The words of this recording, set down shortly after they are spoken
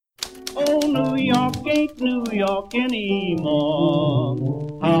New York ain't New York anymore.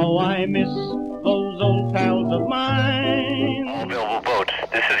 How I miss those old pals of mine. All available boats.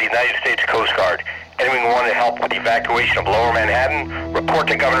 This is the United States Coast Guard. Anyone want to help with the evacuation of Lower Manhattan, report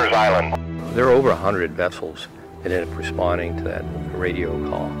to Governor's Island. There are over 100 vessels that ended up responding to that radio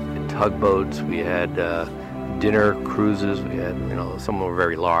call. And tugboats, we had dinner cruises, we had, some were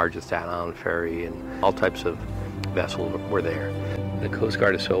very large, the Staten Island Ferry, and all types of vessels were there. The Coast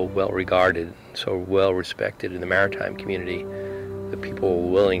Guard is so well regarded, so well respected in the maritime community that people were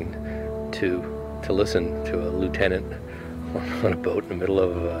willing to listen to a lieutenant on a boat in the middle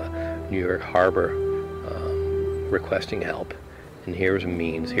of New York Harbor requesting help. And here's a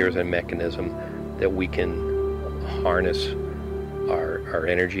means, here's a mechanism that we can harness our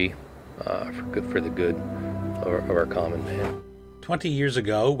energy for the good of our common man. 20 years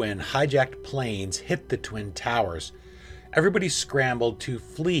ago, when hijacked planes hit the Twin Towers, everybody scrambled to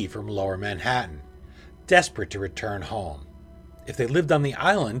flee from Lower Manhattan, desperate to return home. If they lived on the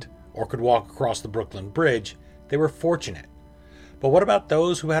island or could walk across the Brooklyn Bridge, they were fortunate. But what about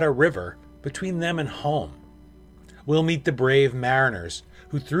those who had a river between them and home? We'll meet the brave mariners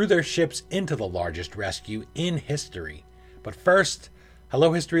who threw their ships into the largest rescue in history. But first,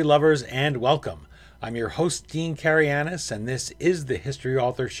 hello history lovers and welcome. I'm your host, Dean Karayanis, and this is the History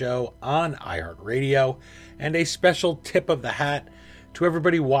Author Show on iHeartRadio, and a special tip of the hat to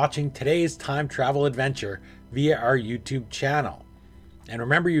everybody watching today's time travel adventure via our YouTube channel. And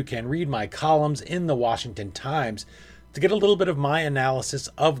remember, you can read my columns in the Washington Times to get a little bit of my analysis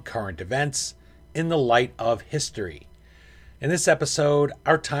of current events in the light of history. In this episode,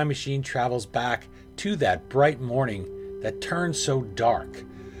 our time machine travels back to that bright morning that turned so dark,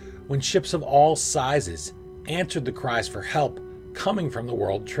 when ships of all sizes answered the cries for help coming from the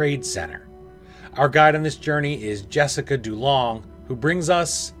World Trade Center. Our guide on this journey is Jessica DuLong, who brings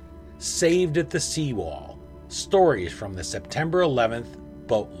us Saved at the Seawall, stories from the September 11th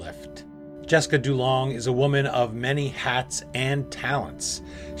boat lift. Jessica DuLong is a woman of many hats and talents.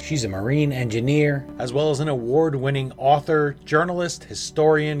 She's a marine engineer, as well as an award-winning author, journalist,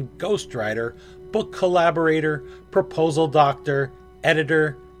 historian, ghostwriter, book collaborator, proposal doctor,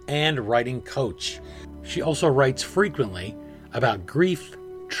 editor, and writing coach. She also writes frequently about grief,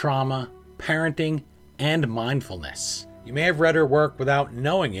 trauma, parenting, and mindfulness. You may have read her work without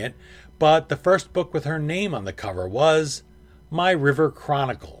knowing it, but the first book with her name on the cover was My River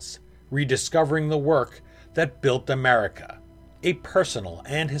Chronicles, Rediscovering the Work That Built America, a personal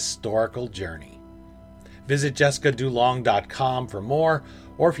and historical journey. Visit jessicadulong.com for more,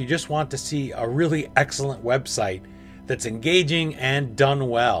 or if you just want to see a really excellent website that's engaging and done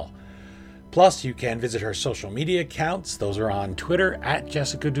well. Plus, you can visit her social media accounts. Those are on Twitter at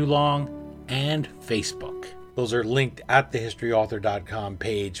Jessica DuLong and Facebook. Those are linked at the historyauthor.com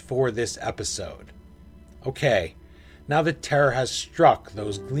page for this episode. Okay, now that terror has struck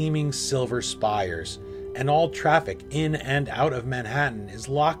those gleaming silver spires and all traffic in and out of Manhattan is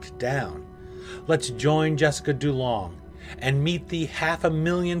locked down, let's join Jessica DuLong and meet the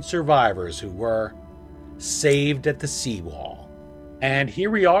 500,000 survivors who were saved at the seawall. And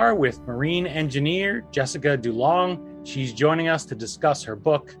here we are with marine engineer Jessica DuLong. She's joining us to discuss her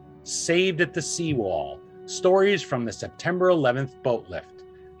book, Saved at the Seawall, Stories from the September 11th Boat Lift.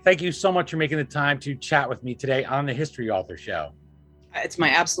 Thank you so much for making the time to chat with me today on the History Author Show. It's my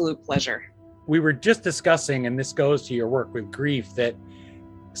absolute pleasure. We were just discussing, and this goes to your work with grief, that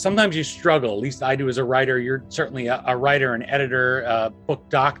sometimes you struggle, at least I do as a writer. You're certainly a writer, an editor, a book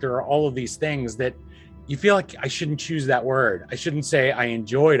doctor, all of these things that you feel like I shouldn't choose that word. I shouldn't say I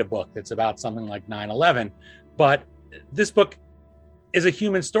enjoyed a book that's about something like 9/11, but this book is a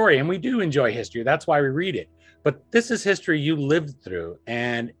human story, and we do enjoy history. That's why we read it. But this is history you lived through.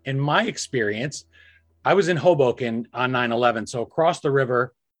 And in my experience, I was in Hoboken on 9/11. So across the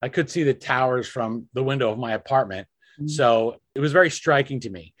river, I could see the towers from the window of my apartment. Mm-hmm. So it was very striking to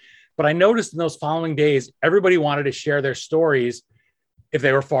me. But I noticed in those following days, everybody wanted to share their stories if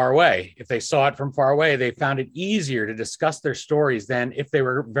they were far away. If they saw it from far away, they found it easier to discuss their stories than if they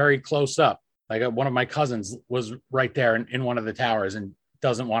were very close up. Like one of my cousins was right there in one of the towers and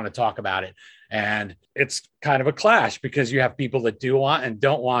doesn't want to talk about it. And it's kind of a clash because you have people that do want and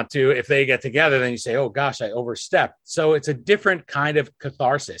don't want to. If they get together, then you say, oh gosh, I overstepped. So it's a different kind of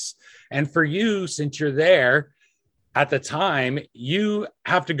catharsis. And for you, since you're there at the time, you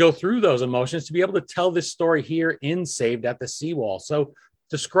have to go through those emotions to be able to tell this story here in Saved at the Seawall. So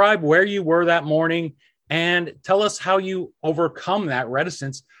describe where you were that morning and tell us how you overcome that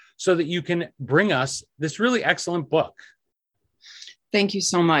reticence so that you can bring us this really excellent book. Thank you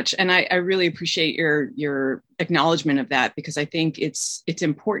so much. And I really appreciate your acknowledgement of that, because I think it's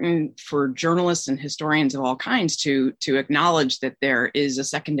important for journalists and historians of all kinds to acknowledge that there is a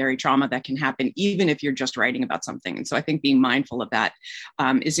secondary trauma that can happen, even if you're just writing about something. And so I think being mindful of that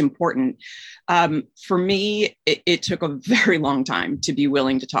is important. For me, it took a very long time to be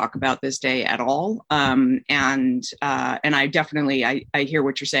willing to talk about this day at all. And I definitely, I hear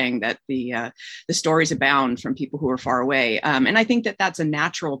what you're saying, that the stories abound from people who are far away. And I think that that's a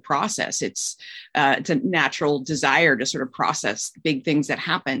natural process. It's a natural desire to sort of process big things that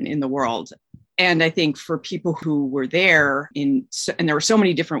happen in the world. And I think for people who were there and there were so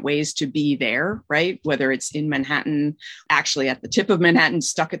many different ways to be there, right? Whether it's in Manhattan, actually at the tip of Manhattan,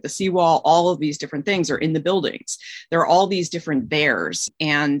 stuck at the seawall, all of these different things, or in the buildings. There are all these different theirs.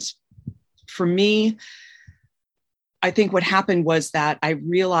 And for me, I think what happened was that I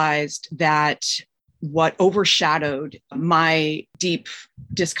realized that what overshadowed my deep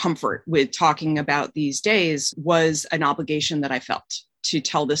discomfort with talking about these days was an obligation that I felt to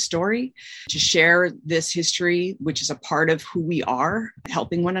tell this story, to share this history, which is a part of who we are,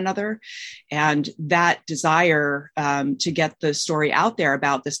 helping one another. And that desire to get the story out there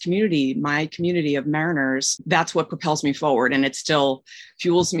about this community, my community of mariners, that's what propels me forward. And it still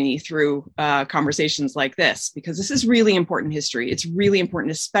fuels me through conversations like this, because this is really important history. It's really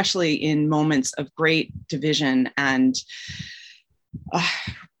important, especially in moments of great division and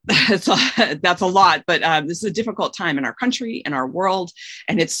that's a lot, but this is a difficult time in our country and our world.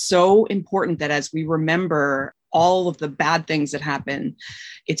 And it's so important that as we remember all of the bad things that happen,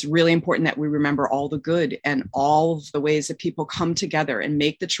 it's really important that we remember all the good and all of the ways that people come together and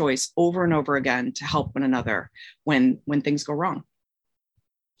make the choice over and over again to help one another when things go wrong.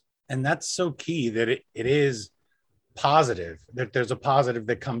 And that's so key, that it is positive, that there's a positive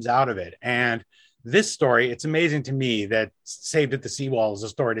that comes out of it. And this story, it's amazing to me that Saved at the Seawall is a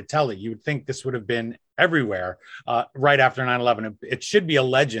story to tell it. You would think this would have been everywhere right after 9/11. It should be a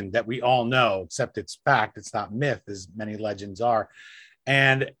legend that we all know, except it's fact. It's not myth, as many legends are.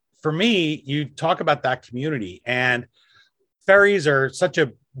 And for me, you talk about that community, and ferries are such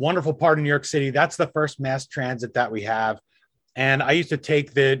a wonderful part of New York City. That's the first mass transit that we have. And I used to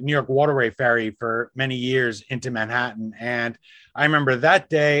take the New York Waterway ferry for many years into Manhattan. And I remember that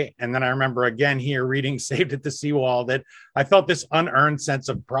day, and then I remember again here reading Saved at the Seawall, that I felt this unearned sense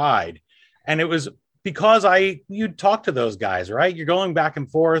of pride. And it was because you talk to those guys, right? You're going back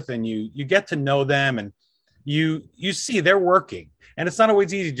and forth, and you get to know them, and you see they're working. And it's not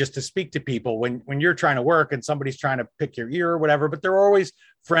always easy just to speak to people when you're trying to work and somebody's trying to pick your ear or whatever, but they're always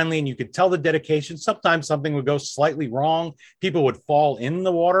friendly, and you could tell the dedication. Sometimes something would go slightly wrong. People would fall in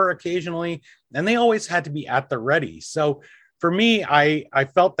the water occasionally, and they always had to be at the ready. So for me, I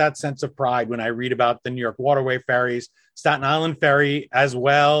felt that sense of pride when I read about the New York Waterway ferries, Staten Island Ferry as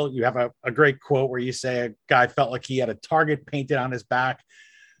well. You have a great quote where you say a guy felt like he had a target painted on his back.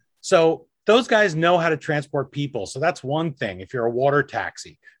 So those guys know how to transport people. So that's one thing. If you're a water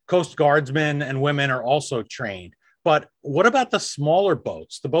taxi, Coast Guardsmen and women are also trained. But what about the smaller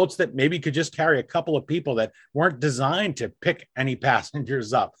boats, the boats that maybe could just carry a couple of people that weren't designed to pick any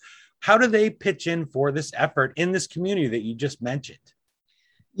passengers up? How do they pitch in for this effort in this community that you just mentioned?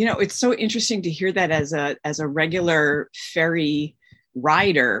 You know, it's so interesting to hear that as a regular ferry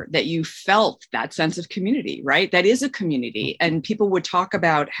rider, that you felt that sense of community, right? That is a community. And people would talk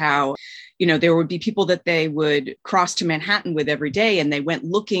about how, you know, there would be people that they would cross to Manhattan with every day, and they went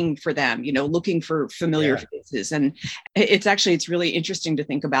looking for them, you know, looking for familiar faces. And it's really interesting to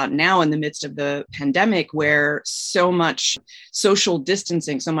think about now in the midst of the pandemic, where so much social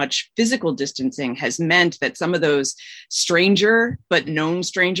distancing, so much physical distancing has meant that some of those stranger, but known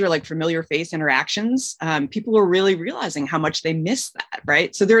stranger, like familiar face interactions, people are really realizing how much they miss that,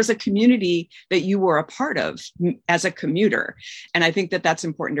 right? So there's a community that you were a part of as a commuter. And I think that that's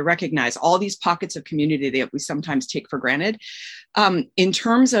important to recognize. All these pockets of community that we sometimes take for granted. In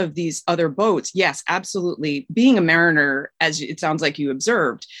terms of these other boats, yes, absolutely. Being a mariner, as it sounds like you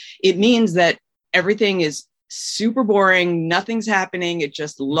observed, it means that everything is super boring. Nothing's happening. It's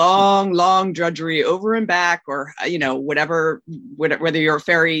just long drudgery over and back, or, you know, whatever, whether you're a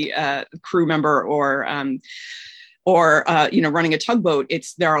ferry crew member or you know, running a tugboat,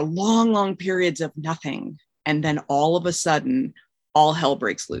 there are long periods of nothing. And then all of a sudden, all hell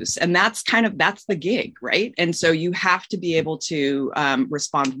breaks loose. And that's the gig, right? And so you have to be able to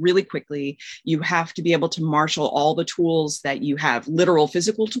respond really quickly. You have to be able to marshal all the tools that you have, literal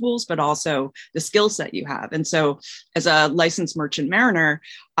physical tools, but also the skill set you have. And so as a licensed merchant mariner,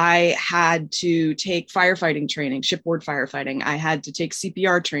 I had to take firefighting training, shipboard firefighting. I had to take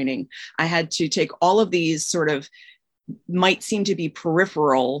CPR training. I had to take all of these sort of might seem to be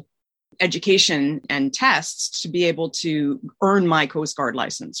peripheral education and tests to be able to earn my Coast Guard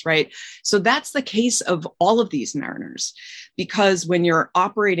license, right? So that's the case of all of these mariners, because when you're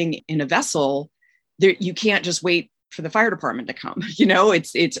operating in a vessel, you can't just wait for the fire department to come.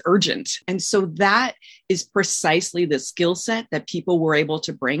 It's urgent. And so that is precisely the skill set that people were able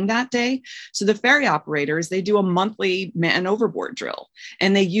to bring that day. So the ferry operators, they do a monthly man overboard drill,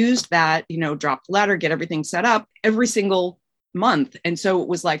 and they used that, drop the ladder, get everything set up every single month. And so it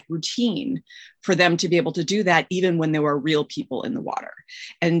was like routine for them to be able to do that, even when there were real people in the water.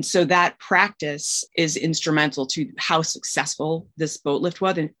 And so that practice is instrumental to how successful this boat lift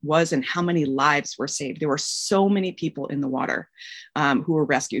was and how many lives were saved. There were so many people in the water who were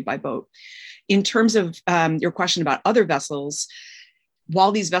rescued by boat. In terms of your question about other vessels,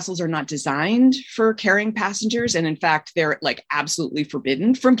 while these vessels are not designed for carrying passengers, and in fact, they're like absolutely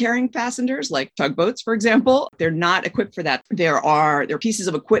forbidden from carrying passengers, like tugboats, for example, they're not equipped for that. There are pieces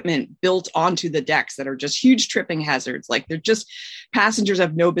of equipment built onto the decks that are just huge tripping hazards. Like passengers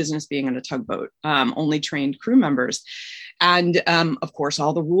have no business being on a tugboat, only trained crew members. And of course,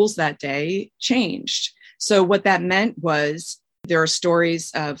 all the rules that day changed. So what that meant was, there are stories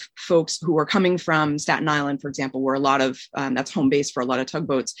of folks who are coming from Staten Island, for example, where a lot of, that's home base for a lot of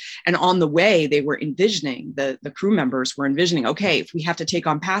tugboats. And on the way, they were envisioning, the crew members were envisioning, okay, if we have to take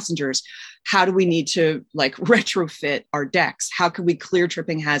on passengers, how do we need to retrofit our decks? How can we clear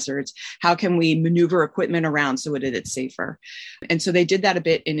tripping hazards? How can we maneuver equipment around so that it's safer? And so they did that a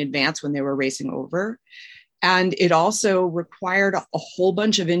bit in advance when they were racing over. And it also required a whole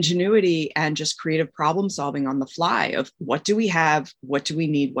bunch of ingenuity and just creative problem solving on the fly of what do we have? What do we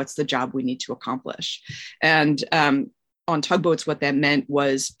need? What's the job we need to accomplish? And on tugboats, what that meant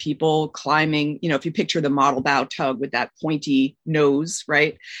was people climbing, if you picture the model bow tug with that pointy nose,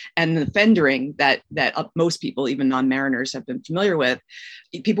 right? And the fendering that most people, even non-mariners, have been familiar with.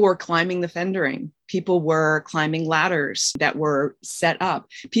 People were climbing the fendering. People were climbing ladders that were set up.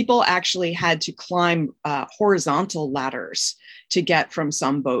 People actually had to climb horizontal ladders to get from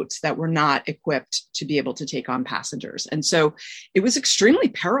some boats that were not equipped to be able to take on passengers. And so it was extremely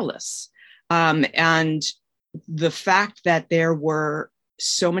perilous. And the fact that there were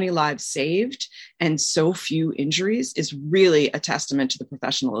so many lives saved and so few injuries is really a testament to the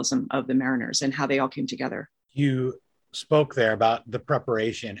professionalism of the mariners and how they all came together. You spoke there about the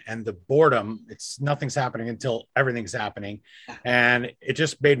preparation and the boredom. Nothing's happening until everything's happening. And it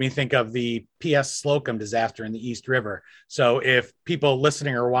just made me think of the P.S. Slocum disaster in the East River. So if people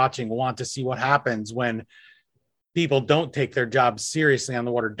listening or watching want to see what happens when people don't take their jobs seriously on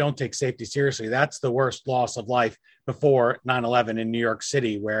the water, don't take safety seriously, that's the worst loss of life before 9/11 in New York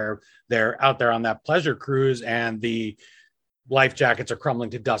City, where they're out there on that pleasure cruise and the life jackets are crumbling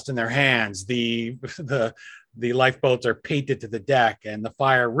to dust in their hands. The lifeboats are painted to the deck and the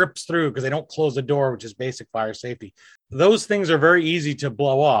fire rips through because they don't close the door, which is basic fire safety. Those things are very easy to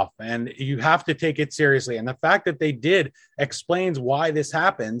blow off and you have to take it seriously. And the fact that they did explains why this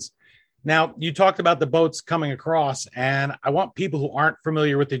happens. Now, you talked about the boats coming across, and I want people who aren't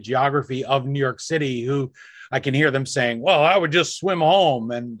familiar with the geography of New York City, who I can hear them saying, well, I would just swim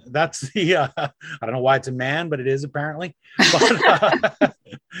home. And that's I don't know why it's a man, but it is apparently.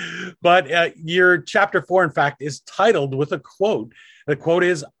 But your chapter 4, in fact, is titled with a quote. The quote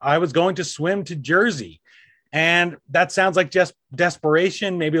is, I was going to swim to Jersey. And that sounds like just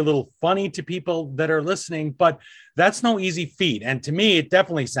desperation, maybe a little funny to people that are listening, but that's no easy feat. And to me, it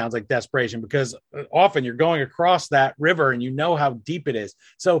definitely sounds like desperation because often you're going across that river and you know how deep it is.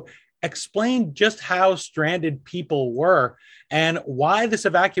 So explain just how stranded people were and why this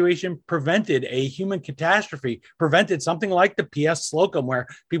evacuation prevented a human catastrophe, prevented something like the P.S. Slocum, where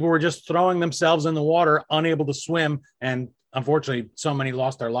people were just throwing themselves in the water, unable to swim. And unfortunately, so many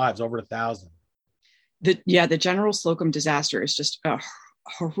lost their lives, over 1,000. The General Slocum disaster is just a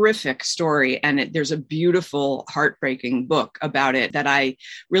horrific story. And there's a beautiful, heartbreaking book about it that I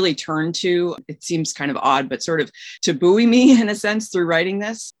really turned to. It seems kind of odd, but sort of to buoy me in a sense through writing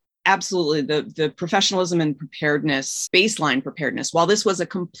this. Absolutely. The professionalism and preparedness, baseline preparedness, while this was a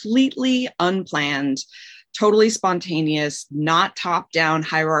completely unplanned, totally spontaneous, not top-down,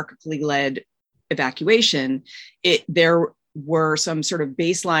 hierarchically led evacuation, there were some sort of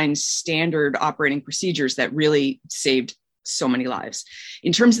baseline standard operating procedures that really saved so many lives.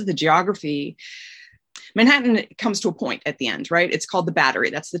 In terms of the geography, Manhattan comes to a point at the end, right? It's called the Battery.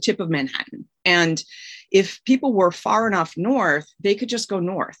 That's the tip of Manhattan. And if people were far enough north, they could just go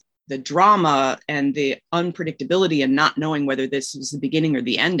north. drama and the unpredictability and not knowing whether this was the beginning or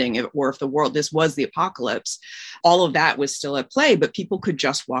the ending, or if this was the apocalypse, all of that was still at play, but people could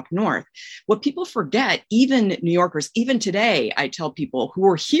just walk north. What people forget, even New Yorkers, even today, I tell people who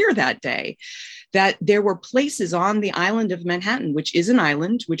were here that day, that there were places on the island of Manhattan, which is an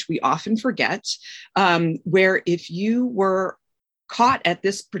island, which we often forget, where if you were caught at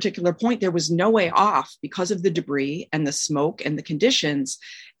this particular point, there was no way off because of the debris and the smoke and the conditions,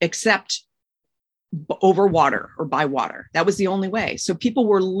 except over water or by water. That was the only way. So people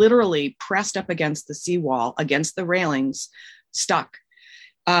were literally pressed up against the seawall, against the railings, stuck.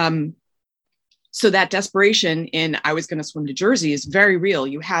 So that desperation in I was going to swim to Jersey is very real.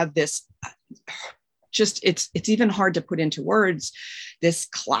 You have this it's even hard to put into words, this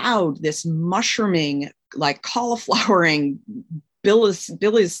cloud, this mushrooming, like cauliflowering,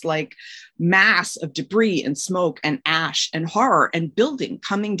 Billy's like mass of debris and smoke and ash and horror and building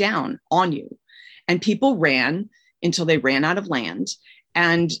coming down on you. And people ran until they ran out of land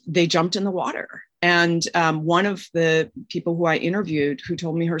and they jumped in the water. And one of the people who I interviewed who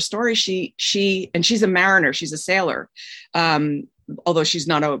told me her story, she's a mariner, she's a sailor. Although she's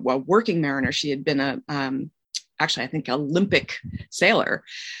not a working mariner, she had been actually, I think, Olympic sailor.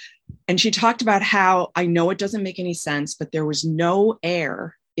 And she talked about how, I know it doesn't make any sense, but there was no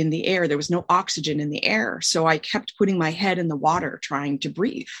air in the air. There was no oxygen in the air. So I kept putting my head in the water trying to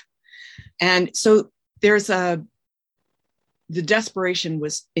breathe. And so the desperation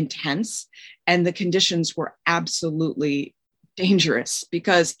was intense and the conditions were absolutely dangerous,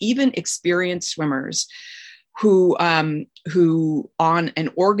 because even experienced swimmers who on an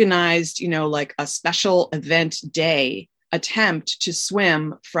organized, like a special event day, attempt to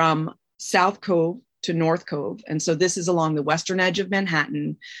swim from South Cove to North Cove. And so this is along the western edge of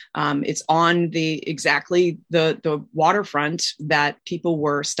Manhattan. It's on exactly the waterfront that people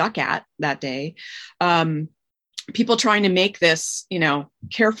were stuck at that day. People trying to make this,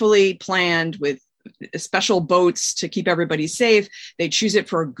 carefully planned with special boats to keep everybody safe. They choose it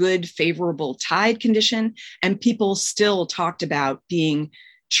for a good, favorable tide condition. And people still talked about being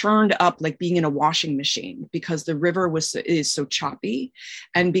churned up like being in a washing machine, because the river is so choppy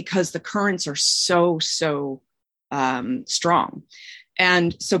and because the currents are so strong.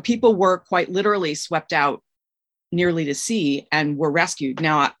 And so people were quite literally swept out nearly to sea and were rescued.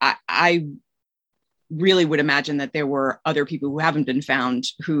 Now, I really would imagine that there were other people who haven't been found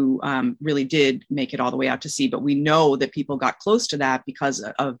who really did make it all the way out to sea, but we know that people got close to that because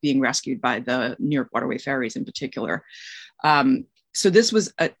of being rescued by the New York Waterway ferries in particular. So this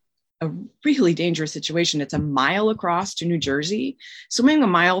was a really dangerous situation. It's a mile across to New Jersey. Swimming a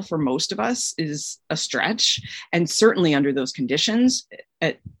mile for most of us is a stretch. And certainly under those conditions,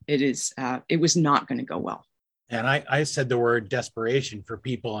 it was not going to go well. And I said the word desperation for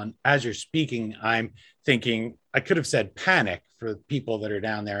people. And as you're speaking, I'm thinking I could have said panic for people that are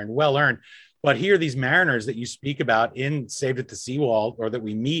down there, and well earned. But here, these mariners that you speak about in Saved at the Seawall, or that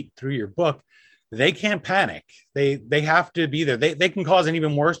we meet through your book, they can't panic. They have to be there. They can cause an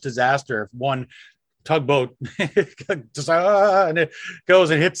even worse disaster if one tugboat just and it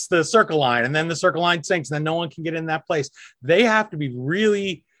goes and hits the circle line, and then the circle line sinks, and then no one can get in that place. They have to be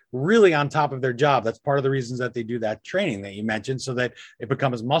really, really on top of their job. That's part of the reasons that they do that training that you mentioned, so that it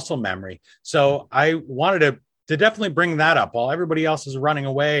becomes muscle memory. So I wanted to definitely bring that up. While everybody else is running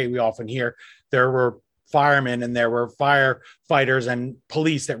away, we often hear there were firemen and there were firefighters and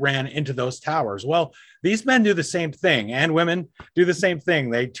police that ran into those towers. Well, these men do the same thing, and women do the same thing.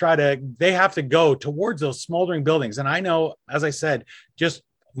 They have to go towards those smoldering buildings. And I know, as I said, just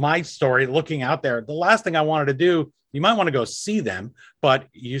my story, looking out there, the last thing I wanted to do, you might want to go see them, but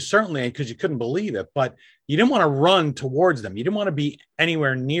you certainly, because you couldn't believe it, but you didn't want to run towards them. You didn't want to be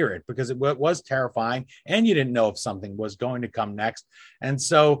anywhere near it because it was terrifying, and you didn't know if something was going to come next. And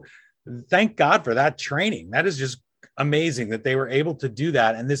so thank God for that training. That is just amazing that they were able to do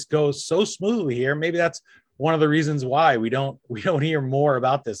that. And this goes so smoothly here. Maybe that's one of the reasons why we don't hear more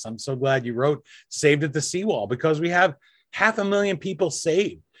about this. I'm so glad you wrote Saved at the Seawall, because we have 500,000 people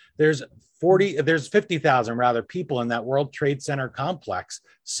saved. There's 50,000 rather people in that World Trade Center complex.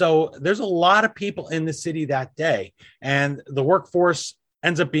 So there's a lot of people in the city that day, and the workforce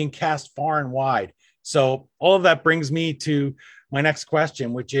ends up being cast far and wide. So all of that brings me to my next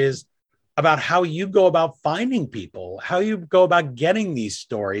question, which is about how you go about finding people, how you go about getting these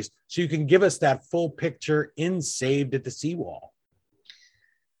stories so you can give us that full picture in Saved at the Seawall.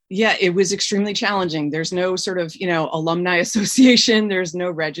 Yeah, it was extremely challenging. There's no sort of, alumni association. There's no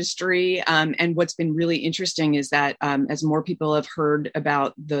registry. And what's been really interesting is that as more people have heard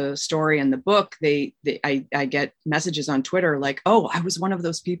about the story and the book, I get messages on Twitter like, "Oh, I was one of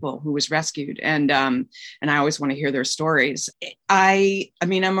those people who was rescued," and I always want to hear their stories. I'm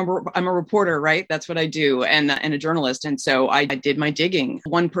a reporter, right? That's what I do, and a journalist, and so I did my digging.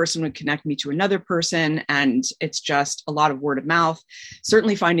 One person would connect me to another person, and it's just a lot of word of mouth.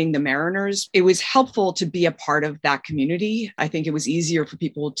 Certainly finding the Mariners, it was helpful to be a part of that community. I think it was easier for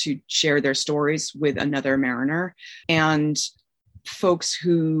people to share their stories with another Mariner, and folks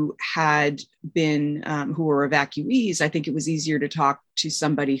who had been, who were evacuees, I think it was easier to talk to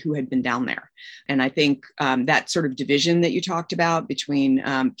somebody who had been down there. And I think that sort of division that you talked about between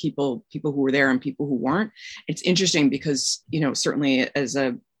people who were there and people who weren't, it's interesting because, certainly as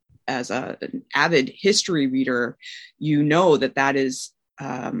an avid history reader, that is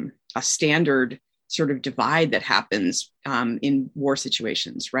a standard sort of divide that happens in war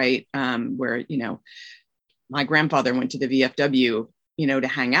situations, right? Where, my grandfather went to the VFW, to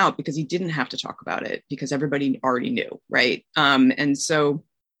hang out because he didn't have to talk about it because everybody already knew, right? And so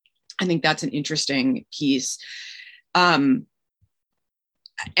I think that's an interesting piece. And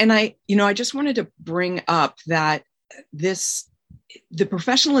I just wanted to bring up that the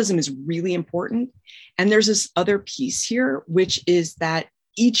professionalism is really important. And there's this other piece here, which is that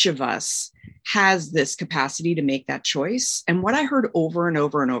each of us has this capacity to make that choice. And what I heard over and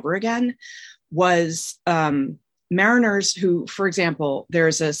over and over again was mariners who, for example,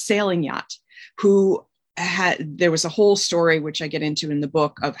 there's a sailing yacht there was a whole story, which I get into in the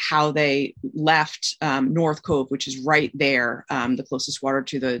book, of how they left North Cove, which is right there, the closest water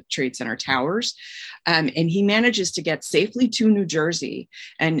to the Trade Center towers. And he manages to get safely to New Jersey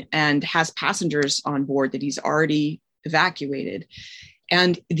and has passengers on board that he's already evacuated.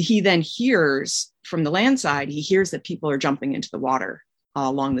 And he then hears from the land side, he hears that people are jumping into the water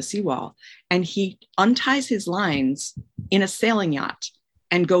along the seawall. And he unties his lines in a sailing yacht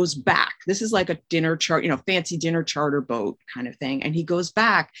and goes back. This is like a fancy dinner charter boat kind of thing. And he goes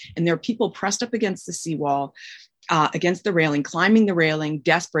back, and there are people pressed up against the seawall, against the railing, climbing the railing,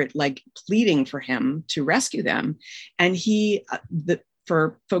 desperate, like pleading for him to rescue them. And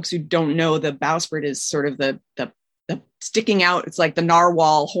for folks who don't know, the bowsprit is sort of the sticking out. It's like the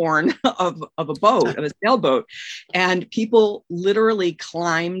narwhal horn of a boat, of a sailboat. And people literally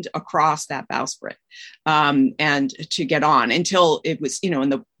climbed across that bowsprit and to get on until it was,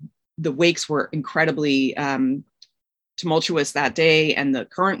 and the wakes were incredibly tumultuous that day, and the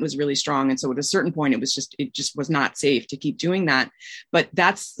current was really strong. And so at a certain point, it just was not safe to keep doing that. But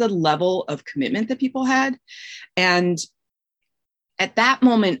that's the level of commitment that people had. And at that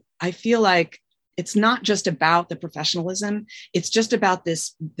moment, I feel like it's not just about the professionalism. It's just about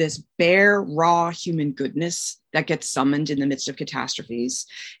this bare, raw human goodness that gets summoned in the midst of catastrophes.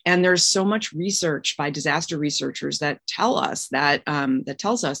 And there's so much research by disaster researchers that tells us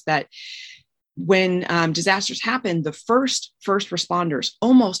that when disasters happen, the first responders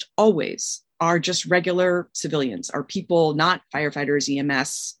almost always are just regular civilians, are people, not firefighters,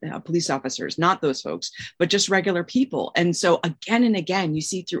 EMS, police officers, not those folks, but just regular people. And so again and again, you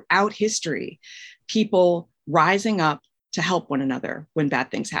see throughout history, people rising up to help one another when bad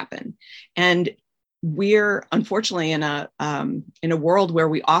things happen. And we're unfortunately in a world where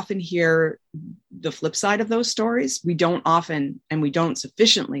we often hear the flip side of those stories. We don't often, and we don't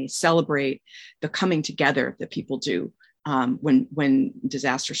sufficiently celebrate the coming together that people do when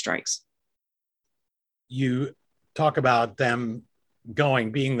disaster strikes. You talk about them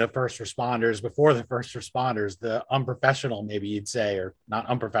being the first responders before the first responders, the unprofessional, maybe you'd say, or not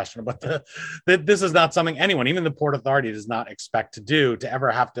unprofessional, but this is not something anyone, even the Port Authority, does not expect to do, to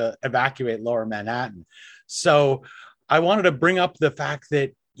ever have to evacuate Lower Manhattan. So I wanted to bring up the fact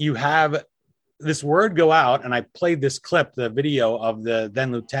that you have this word go out, and I played this clip, the video of the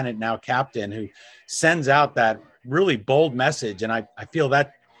then lieutenant, now captain, who sends out that really bold message. And I feel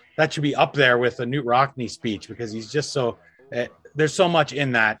that should be up there with a Knute Rockne speech, because he's just so there's so much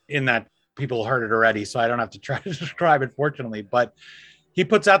in that people heard it already, so I don't have to try to describe it, fortunately. But he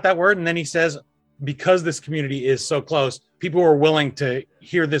puts out that word, and then he says, because this community is so close, people were willing to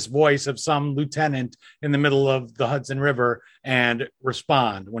hear this voice of some lieutenant in the middle of the Hudson River and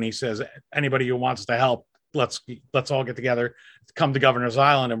respond when he says, anybody who wants to help, let's all get together, come to Governor's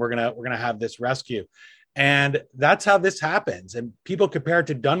Island, and we're gonna have this rescue. And that's how this happens. And people compare it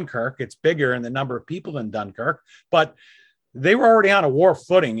to Dunkirk. It's bigger in the number of people than Dunkirk, but they were already on a war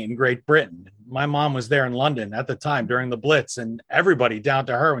footing in Great Britain. My mom was there in London at the time during the Blitz, and everybody down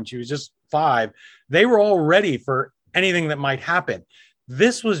to her when she was just 5, they were all ready for anything that might happen.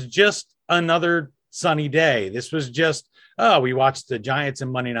 this was just another sunny day. This was just, oh, we watched the Giants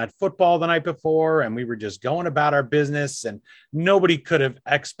and Monday Night Football the night before, and we were just going about our business, and nobody could have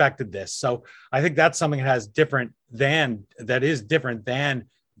expected this. So I think that's something that is different than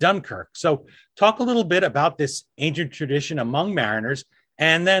Dunkirk. So talk a little bit about this ancient tradition among mariners,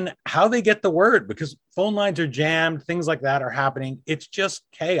 and then how they get the word, because phone lines are jammed, things like that are happening. It's just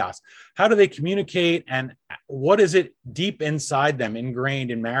chaos. How do they communicate, and what is it deep inside them, ingrained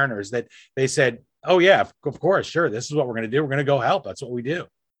in mariners, that they said, oh yeah, of course, sure, this is what we're going to do. We're going to go help. That's what we do.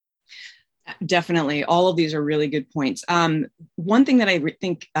 Definitely. All of these are really good points. One thing that I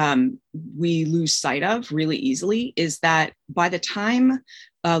think we lose sight of really easily is that by the time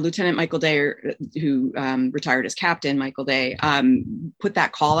Lieutenant Michael Day, who retired as Captain Michael Day, put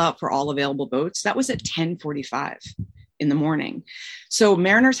that call out for all available boats, that was at 10:45 in the morning. So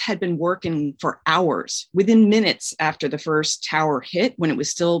mariners had been working for hours, within minutes after the first tower hit, when it was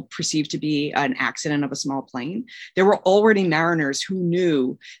still perceived to be an accident of a small plane. There were already mariners who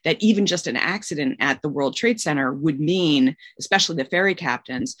knew that even just an accident at the World Trade Center would mean, especially the ferry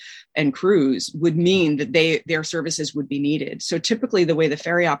captains and crews, would mean that their services would be needed. So typically the way the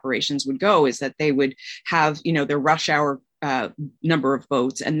ferry operations would go is that they would have, their rush hour number of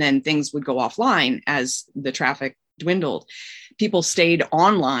boats, and then things would go offline as the traffic dwindled. People stayed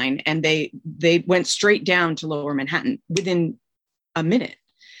online, and they went straight down to Lower Manhattan within a minute.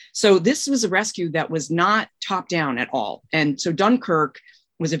 So this was a rescue that was not top down at all. And so Dunkirk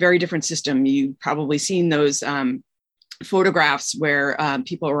was a very different system. You've probably seen those photographs where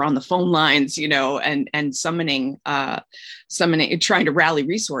people are on the phone lines, and summoning, trying to rally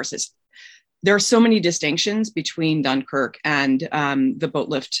resources. There are so many distinctions between Dunkirk and the boat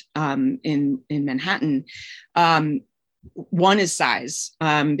lift in Manhattan. One is size,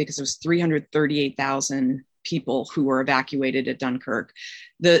 because it was 338,000 people who were evacuated at Dunkirk.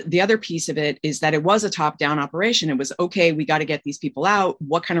 The other piece of it is that it was a top-down operation. It was, okay, we got to get these people out.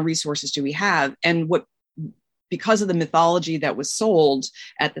 What kind of resources do we have? And because of the mythology that was sold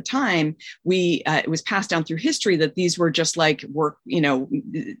at the time, it was passed down through history that these were just like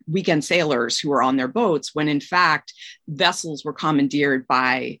weekend sailors who were on their boats, when in fact vessels were commandeered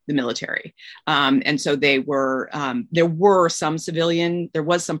by the military. And so there was some civilian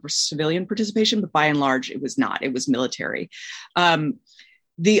participation, but by and large, it was not. It was military.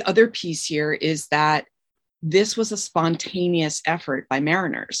 The other piece here is that this was a spontaneous effort by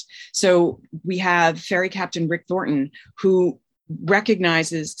mariners. So we have Ferry Captain Rick Thornton, who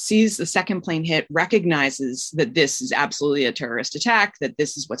sees the second plane hit, recognizes that this is absolutely a terrorist attack, that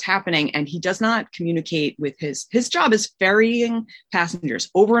this is what's happening. And he does not communicate with his job is ferrying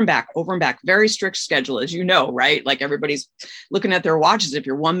passengers over and back, very strict schedule, as you know, right? Like everybody's looking at their watches if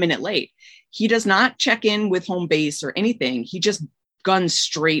you're 1 minute late. He does not check in with home base or anything. He just guns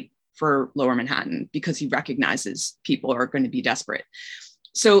straight for Lower Manhattan because he recognizes people are going to be desperate.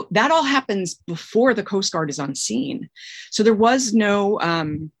 So that all happens before the Coast Guard is on scene. So there was no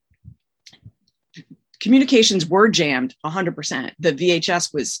communications were jammed 100%. The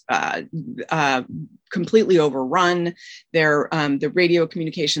VHS was completely overrun. The radio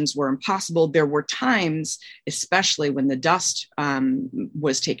communications were impossible. There were times, especially when the dust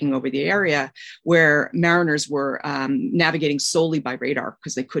was taking over the area, where mariners were navigating solely by radar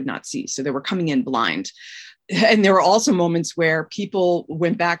because they could not see. So they were coming in blind. And there were also moments where people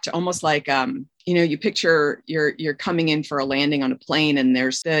went back to almost like, you picture you're coming in for a landing on a plane, and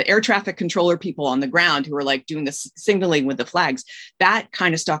there's the air traffic controller people on the ground who are like doing the signaling with the flags. That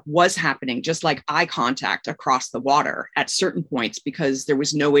kind of stuff was happening, just like eye contact across the water at certain points, because there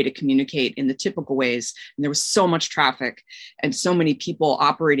was no way to communicate in the typical ways. And there was so much traffic and so many people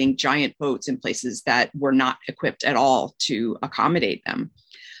operating giant boats in places that were not equipped at all to accommodate them.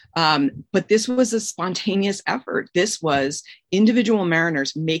 But this was a spontaneous effort. This was individual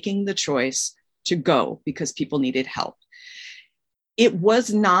mariners making the choice to go because people needed help. It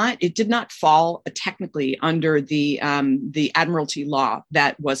did not fall technically under the Admiralty law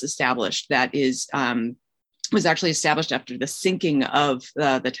that was established, that was actually established after the sinking of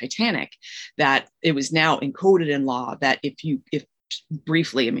the Titanic, that it was now encoded in law that if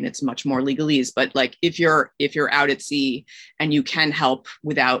briefly, I mean, it's much more legalese, but like if you're out at sea and you can help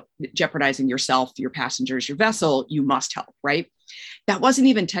without jeopardizing yourself, your passengers, your vessel, you must help, right? That wasn't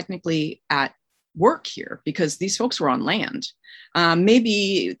even technically at work here because these folks were on land.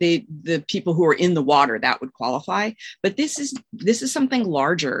 Maybe the people who are in the water, that would qualify, but this is something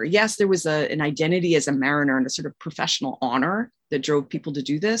larger. Yes, there was an identity as a mariner and a sort of professional honor that drove people to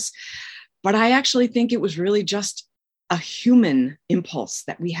do this, but I actually think it was really just a human impulse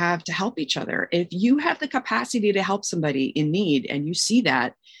that we have to help each other. If you have the capacity to help somebody in need and you see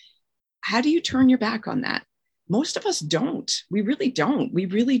that, how do you turn your back on that? Most of us don't. We really don't. We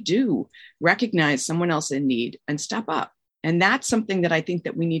really do recognize someone else in need and step up. And that's something that I think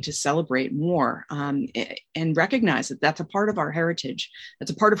that we need to celebrate more, and recognize that that's a part of our heritage.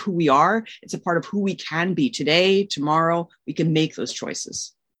 That's a part of who we are. It's a part of who we can be today, tomorrow. We can make those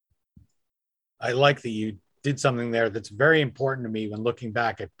choices. I like that you did something there that's very important to me when looking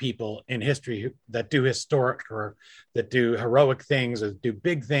back at people in history that do historic or that do heroic things or do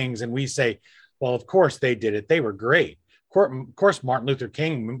big things. And we say, well, of course they did it. They were great. Of course, Martin Luther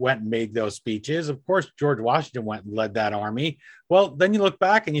King went and made those speeches. Of course, George Washington went and led that army. Well, then you look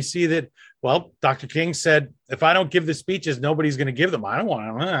back and you see that, well, Dr. King said, if I don't give the speeches, nobody's going to give them. I don't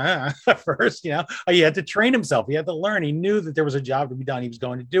want to. First, he had to train himself. He had to learn. He knew that there was a job to be done. He was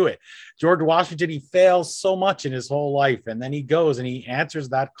going to do it. George Washington, he fails so much in his whole life. And then he goes and he answers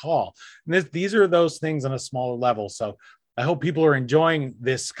that call. And these are those things on a smaller level. So I hope people are enjoying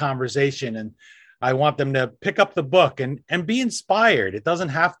this conversation, and I want them to pick up the book and be inspired. It doesn't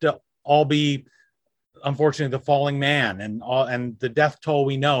have to all be, unfortunately, the falling man and the death toll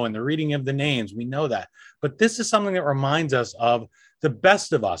we know and the reading of the names. We know that. But this is something that reminds us of the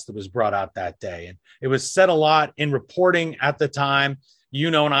best of us that was brought out that day. And it was said a lot in reporting at the time.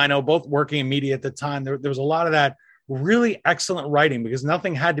 And I know, both working in media at the time, there was a lot of that really excellent writing because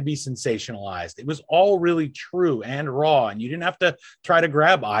nothing had to be sensationalized. It was all really true and raw, and you didn't have to try to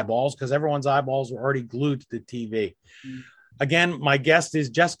grab eyeballs because everyone's eyeballs were already glued to the TV. Again, my guest is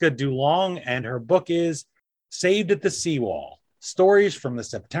Jessica DuLong, and her book is Saved at the Seawall, Stories from the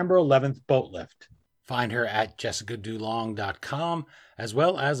September 11th Boat Lift. Find her at jessicadulong.com, as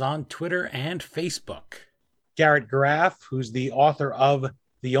well as on Twitter and Facebook. Garrett Graff, who's the author of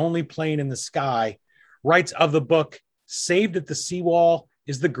The Only Plane in the Sky, writes of the book, Saved at the Seawall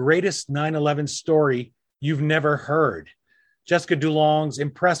is the greatest 9/11 story you've never heard. Jessica DuLong's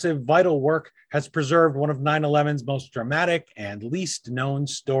impressive, vital work has preserved one of 9/11's most dramatic and least known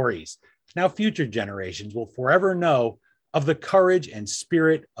stories. Now future generations will forever know of the courage and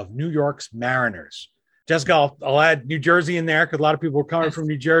spirit of New York's mariners. Jessica, I'll add New Jersey in there because a lot of people were coming from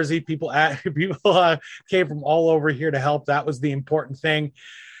New Jersey. People came from all over here to help. That was the important thing.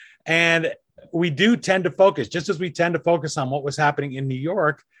 And we do tend to focus, just as we tend to focus on what was happening in New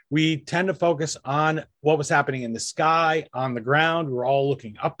York, we tend to focus on what was happening in the sky, on the ground. We were all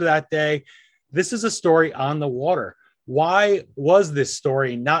looking up that day. This is a story on the water. Why was this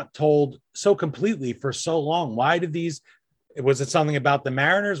story not told so completely for so long? Was it something about the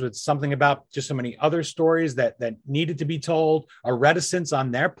mariners? Was it something about just so many other stories that needed to be told? A reticence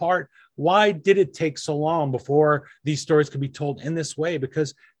on their part? Why did it take so long before these stories could be told in this way?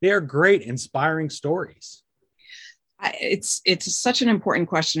 Because they are great, inspiring stories. It's such an important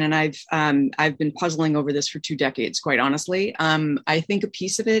question, and I've been puzzling over this for 2 decades, quite honestly. I think a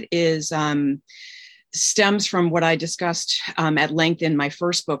piece of it stems from what I discussed at length in my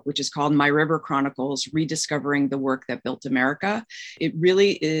first book, which is called My River Chronicles, Rediscovering the Work That Built America. It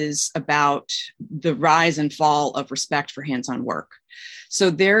really is about the rise and fall of respect for hands-on work. So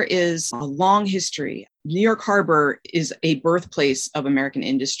there is a long history. New York Harbor is a birthplace of American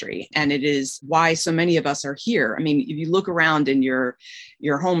industry, and it is why so many of us are here. I mean, if you look around in your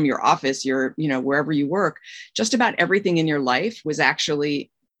home, your office, wherever you work, just about everything in your life was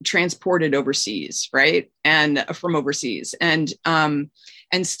actually transported overseas, right? And from overseas. And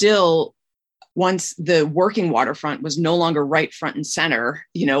still, once the working waterfront was no longer right front and center,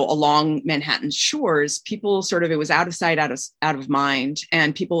 along Manhattan's shores, people it was out of sight, out of mind.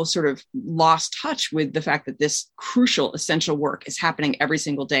 And people sort of lost touch with the fact that this crucial, essential work is happening every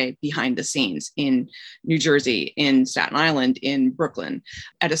single day behind the scenes in New Jersey, in Staten Island, in Brooklyn.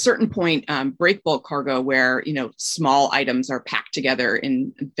 At a certain point, break bulk cargo, where, small items are packed together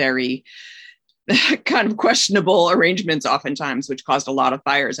in very kind of questionable arrangements oftentimes, which caused a lot of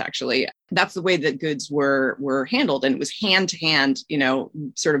fires, actually. That's the way that goods were handled. And it was hand to hand,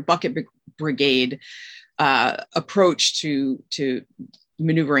 sort of bucket brigade approach to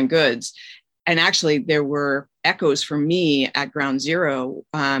maneuvering goods. And actually, there were echoes for me at Ground Zero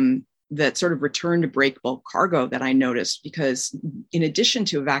that sort of returned to break bulk cargo that I noticed, because in addition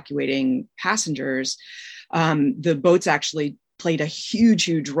to evacuating passengers, the boats actually played a huge,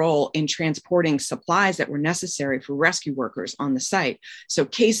 huge role in transporting supplies that were necessary for rescue workers on the site. So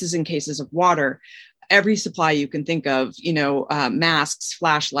cases and cases of water, every supply you can think of, masks,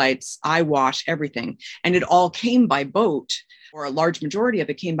 flashlights, eye wash, everything. And it all came by boat or a large majority of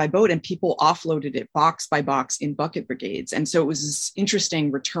it came by boat, and people offloaded it box by box in bucket brigades. And so it was this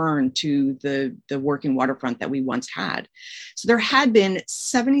interesting return to the working waterfront that we once had. So there had been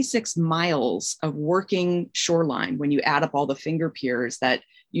 76 miles of working shoreline when you add up all the finger piers that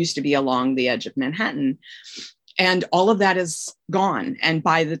used to be along the edge of Manhattan. And all of that is gone. And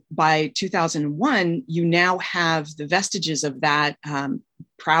by 2001, you now have the vestiges of that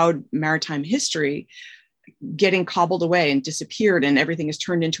proud maritime history getting cobbled away and disappeared, and everything is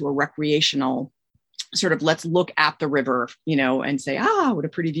turned into a recreational sort of, let's look at the river, and say, what a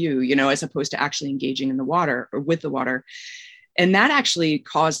pretty view, as opposed to actually engaging in the water or with the water. And that actually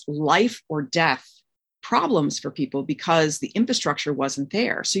caused life or death problems for people because the infrastructure wasn't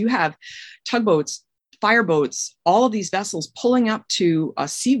there. So you have tugboats, fireboats, all of these vessels pulling up to a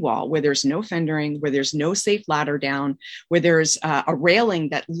seawall where there's no fendering, where there's no safe ladder down, where there's a railing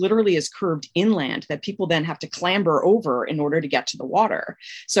that literally is curved inland that people then have to clamber over in order to get to the water.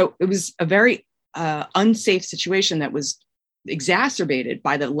 So it was a very unsafe situation that was exacerbated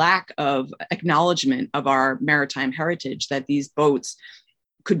by the lack of acknowledgement of our maritime heritage, that these boats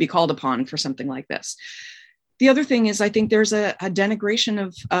could be called upon for something like this. The other thing is, I think there's a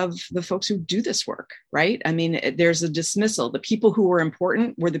denigration of the folks who do this work, right? I mean, there's a dismissal. The people who were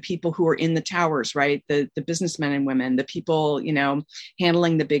important were the people who were in the towers, right? The businessmen and women, the people,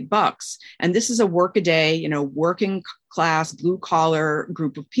 handling the big bucks. And this is a workaday, working class, blue collar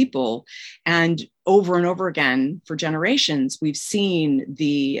group of people. And over again, for generations, we've seen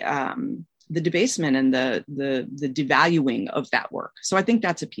the debasement and the devaluing of that work. So I think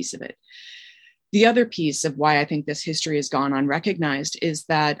that's a piece of it. The other piece of why I think this history has gone unrecognized is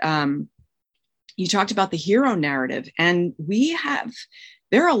that you talked about the hero narrative, and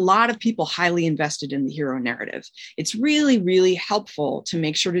there are a lot of people highly invested in the hero narrative. It's really, really helpful to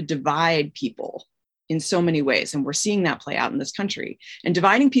make sure to divide people in so many ways. And we're seeing that play out in this country. And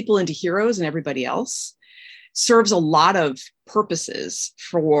dividing people into heroes and everybody else serves a lot of purposes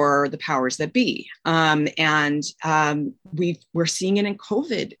for the powers that be. We're seeing it in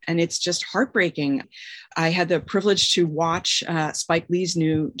COVID, and it's just heartbreaking. I had the privilege to watch Spike Lee's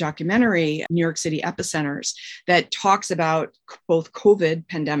new documentary, New York City Epicenters, that talks about both COVID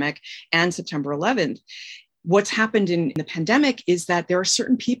pandemic and September 11th. What's happened in the pandemic is that there are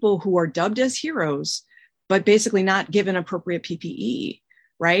certain people who are dubbed as heroes, but basically not given appropriate PPE.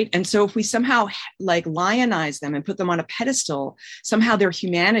 Right. And so if we somehow lionize them and put them on a pedestal, somehow their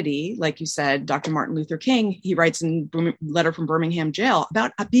humanity, like you said, Dr. Martin Luther King, he writes in Letter from Birmingham Jail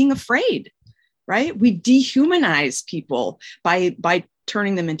about being afraid. Right. We dehumanize people by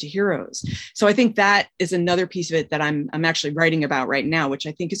turning them into heroes. So I think that is another piece of it that I'm actually writing about right now, which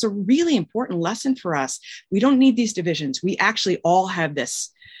I think is a really important lesson for us. We don't need these divisions. We actually all have this.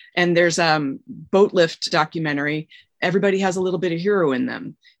 And there's a Boat Lift documentary. Everybody has a little bit of hero in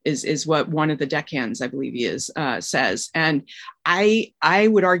them, is what one of the deckhands, I believe he is, says. And I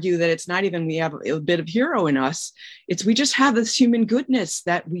would argue that it's not even we have a bit of hero in us. It's we just have this human goodness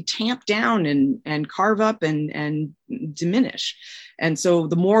that we tamp down and carve up and diminish. And so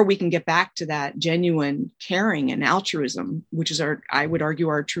the more we can get back to that genuine caring and altruism, which is I would argue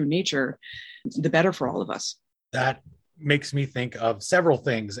our true nature, the better for all of us. That makes me think of several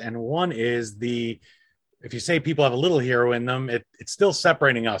things. And one is if you say people have a little hero in them, it's still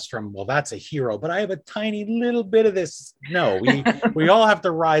separating us from, well, that's a hero, but I have a tiny little bit of this. No, we all have to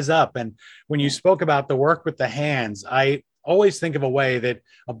rise up. And when you spoke about the work with the hands, I always think of a way that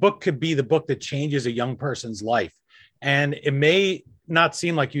a book could be the book that changes a young person's life. And it may not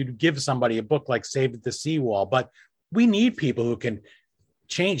seem like you'd give somebody a book like Saved at the Seawall, but we need people who can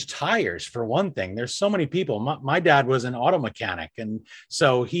change tires, for one thing. There's so many people. My dad was an auto mechanic, and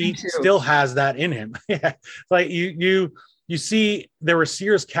so he still has that in him. Yeah, like you see, there were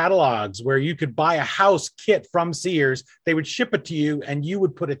Sears catalogs where you could buy a house kit from Sears. They would ship it to you and you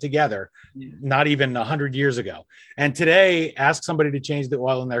would put it together, not even 100 years ago. And today, ask somebody to change the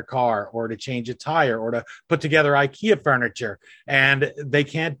oil in their car or to change a tire or to put together IKEA furniture, and they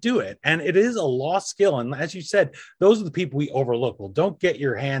can't do it. And it is a lost skill. And as you said, those are the people we overlook. Well, don't get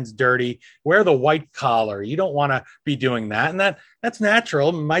your hands dirty. Wear the white collar. You don't want to be doing that. And that's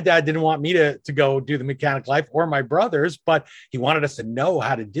natural. My dad didn't want me to go do the mechanic life, or my brothers, but he wanted us to know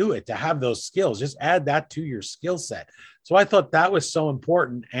how to do it, to have those skills. Just add that to your skill set. So I thought that was so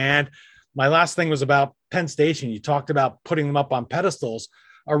important. And my last thing was about Penn Station. You talked about putting them up on pedestals.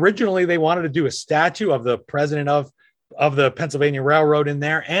 Originally, they wanted to do a statue of the president of the Pennsylvania Railroad in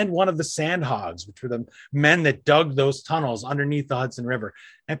there, and one of the Sandhogs, which were the men that dug those tunnels underneath the Hudson River.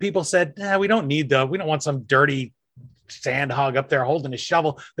 And people said, we don't want some dirty sand hog up there holding a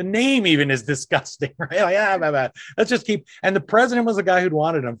shovel. The name even is disgusting, right? Like, let's just keep. And the president was a guy who'd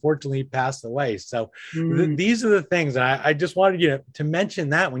wanted. Unfortunately, he passed away. So these are the things. And I just wanted you to mention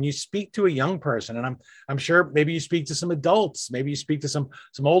that when you speak to a young person, and I'm sure maybe you speak to some adults, maybe you speak to some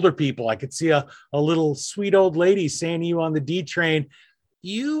older people. I could see a little sweet old lady saying to you on the D train,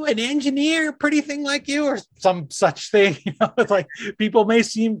 "You an engineer, pretty thing like you," or some such thing. It's like people may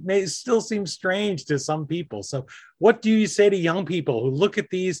still seem strange to some people. So what do you say to young people who look at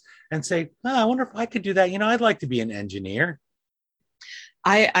these and say, I wonder if I could do that? I'd like to be an engineer.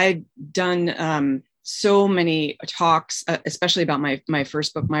 I've done so many talks, especially about my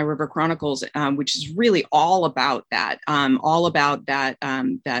first book, My River Chronicles, which is really all about that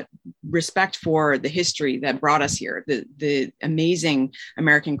respect for the history that brought us here, the amazing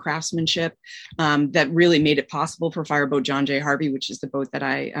American craftsmanship that really made it possible for Fireboat John J. Harvey, which is the boat that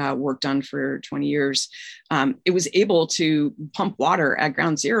I worked on for 20 years. It was able to pump water at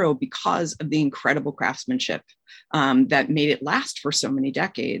ground zero because of the incredible craftsmanship that made it last for so many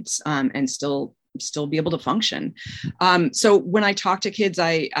decades and still be able to function. So when I talk to kids,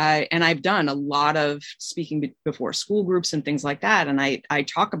 I've done a lot of speaking before school groups and things like that. And I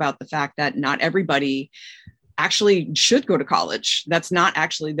talk about the fact that not everybody actually should go to college. That's not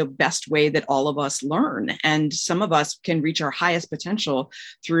actually the best way that all of us learn. And some of us can reach our highest potential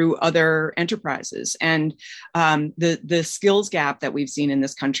through other enterprises. And the skills gap that we've seen in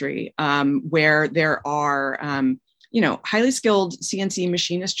this country, where there are highly skilled CNC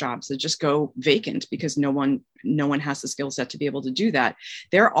machinist jobs that just go vacant because no one has the skill set to be able to do that.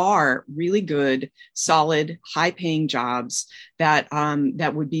 There are really good, solid, high-paying jobs that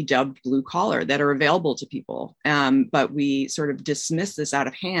would be dubbed blue collar that are available to people. But we sort of dismiss this out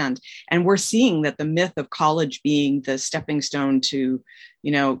of hand, and we're seeing that the myth of college being the stepping stone to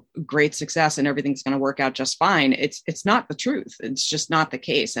great success and everything's going to work out just fine. It's not the truth. It's just not the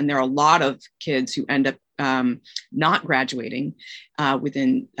case. And there are a lot of kids who end up not graduating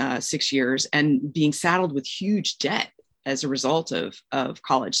within 6 years and being saddled with huge debt as a result of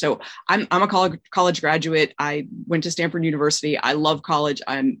college. So I'm a college graduate. I went to Stanford University. I love college.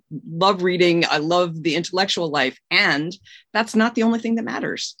 I love reading. I love the intellectual life. And that's not the only thing that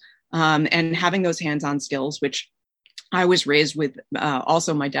matters. And having those hands-on skills, which I was raised with,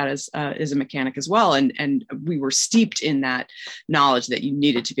 also my dad is a mechanic as well. And we were steeped in that knowledge that you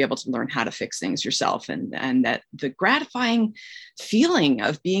needed to be able to learn how to fix things yourself. And that the gratifying feeling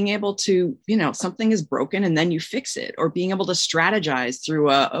of being able to, something is broken and then you fix it, or being able to strategize through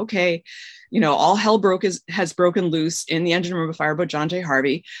all hell has broken loose in the engine room of Fireboat John J.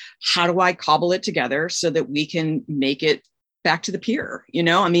 Harvey. How do I cobble it together so that we can make it back to the pier?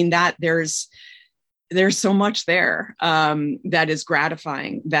 That there's so much there that is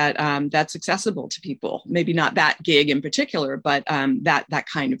gratifying, that's accessible to people. Maybe not that gig in particular, but that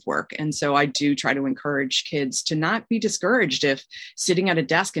kind of work. And so I do try to encourage kids to not be discouraged if sitting at a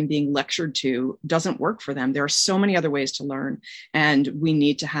desk and being lectured to doesn't work for them. There are so many other ways to learn, and we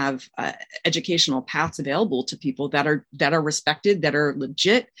need to have educational paths available to people that are respected, that are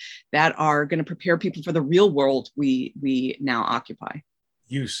legit, that are going to prepare people for the real world we now occupy.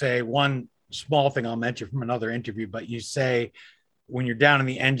 You say one small thing I'll mention from another interview, but you say when you're down in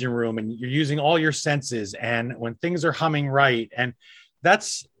the engine room and you're using all your senses and when things are humming right, and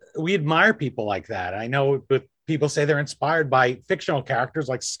we admire people like that. I know, but people say they're inspired by fictional characters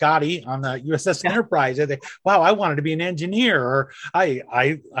like Scotty on the USS Enterprise. They think, wow, I wanted to be an engineer, or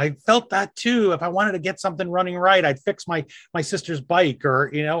I felt that too. If I wanted to get something running right, I'd fix my sister's bike, or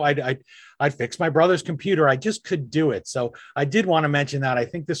I'd fix my brother's computer. I just could do it. So I did want to mention that. I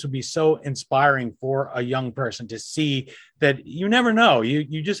think this would be so inspiring for a young person to see that you never know.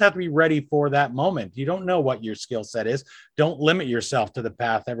 You just have to be ready for that moment. You don't know what your skill set is. Don't limit yourself to the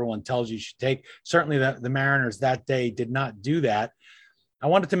path everyone tells you should take. Certainly the Mariners that day did not do that. I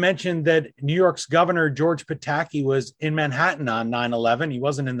wanted to mention that New York's Governor George Pataki was in Manhattan on 9/11. He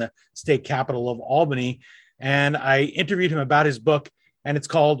wasn't in the state capital of Albany. And I interviewed him about his book, and it's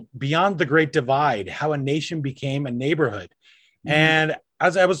called Beyond the Great Divide: How a Nation Became a Neighborhood. Mm-hmm. And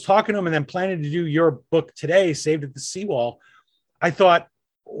as I was talking to him and then planning to do your book today, Saved at the Seawall, I thought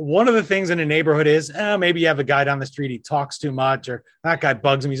one of the things in a neighborhood is maybe you have a guy down the street, he talks too much, or that guy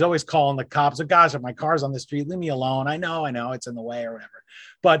bugs him. He's always calling the cops. Oh, gosh, if my car's on the street, leave me alone. I know it's in the way or whatever.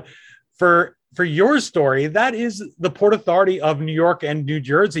 But for your story, that is the Port Authority of New York and New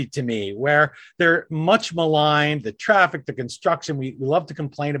Jersey to me, where they're much maligned, the traffic, the construction. We love to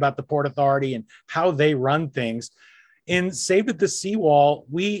complain about the Port Authority and how they run things. In Saved at the Seawall,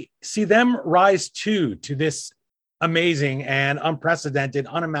 we see them rise to this amazing and unprecedented,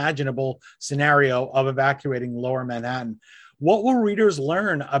 unimaginable scenario of evacuating Lower Manhattan. What will readers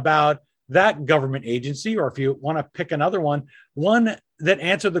learn about that government agency, or if you want to pick another one that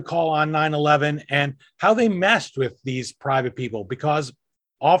answered the call on 9/11 and how they meshed with these private people? Because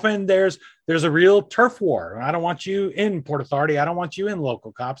often there's a real turf war. I don't want you in Port Authority. I don't want you in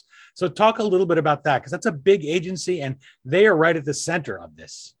local cops. So talk a little bit about that, because that's a big agency and they are right at the center of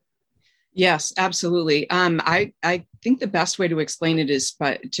this. Yes, absolutely. I think the best way to explain it is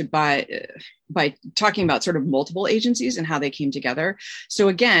by talking about sort of multiple agencies and how they came together. So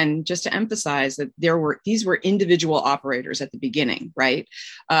again, just to emphasize that these were individual operators at the beginning, right?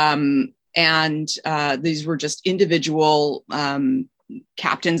 And these were just individual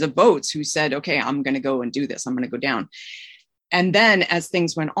captains of boats who said, "Okay, I'm going to go and do this. I'm going to go down." And then as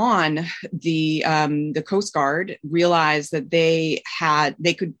things went on, the Coast Guard realized that they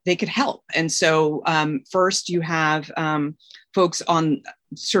could help. And so first you have folks on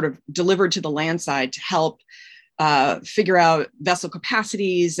sort of delivered to the land side to help figure out vessel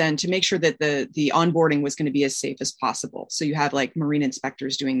capacities and to make sure that the onboarding was going to be as safe as possible. So you have like marine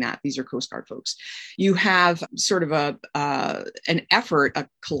inspectors doing that. These are Coast Guard folks. You have sort of a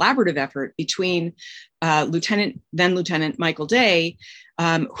collaborative effort between then Lieutenant Michael Day,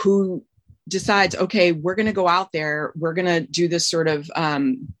 who decides, okay, we're going to go out there. We're going to do this sort of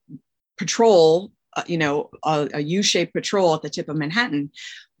patrol, a U-shaped patrol at the tip of Manhattan.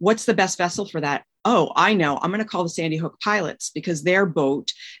 What's the best vessel for that? Oh, I know. I'm going to call the Sandy Hook pilots, because their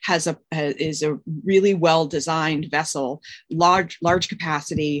boat is a really well-designed vessel, large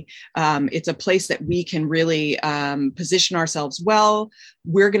capacity. It's a place that we can really position ourselves well.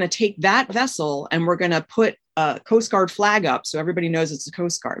 We're going to take that vessel and we're going to put a Coast Guard flag up so everybody knows it's the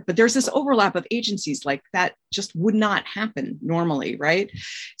Coast Guard. But there's this overlap of agencies like that just would not happen normally, right?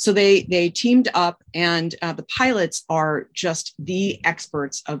 So they teamed up, and the pilots are just the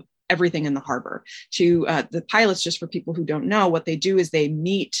experts of everything in the harbor. The pilots, just for people who don't know, what they do is they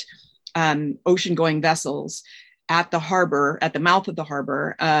meet ocean-going vessels at the harbor, at the mouth of the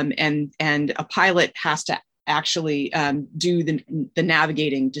harbor, and a pilot has to actually do the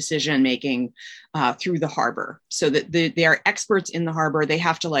navigating decision-making through the harbor, so that they are experts in the harbor. They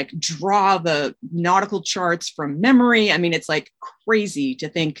have to like draw the nautical charts from memory. I mean, it's like crazy to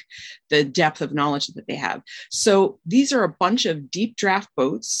think the depth of knowledge that they have. So these are a bunch of deep draft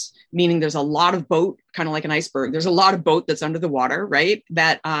boats, meaning there's a lot of boat, kind of like an iceberg. There's a lot of boat that's under the water, right?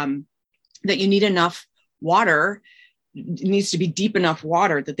 That you need enough water. It needs to be deep enough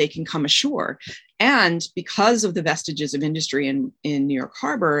water that they can come ashore. And because of the vestiges of industry in New York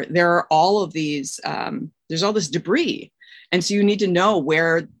Harbor, there are all of these, there's all this debris. And so you need to know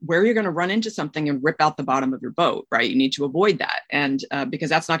where you're going to run into something and rip out the bottom of your boat, right? You need to avoid that. And because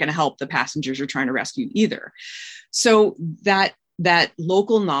that's not going to help the passengers you're trying to rescue either. So that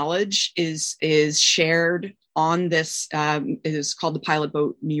local knowledge is shared on this, it is called the Pilot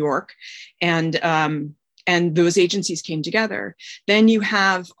Boat New York. And those agencies came together. Then you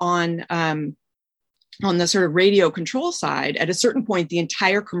have on the sort of radio control side, at a certain point, the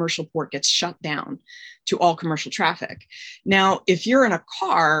entire commercial port gets shut down to all commercial traffic. Now, if you're in a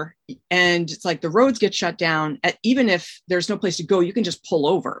car and it's like the roads get shut down, even if there's no place to go, you can just pull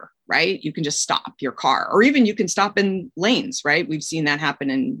over, right? You can just stop your car, or even you can stop in lanes, right? We've seen that happen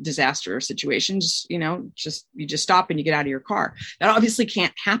in disaster situations. You just stop and you get out of your car. That obviously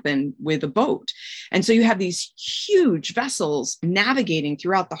can't happen with a boat. And so you have these huge vessels navigating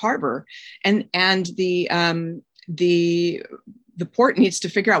throughout the harbor, and the port needs to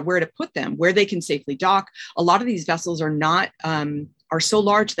figure out where to put them, where they can safely dock. A lot of these vessels are so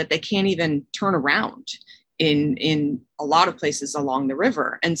large that they can't even turn around in a lot of places along the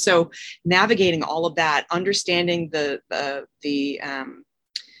river. And so navigating all of that, understanding the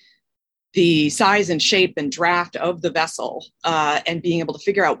size and shape and draft of the vessel, and being able to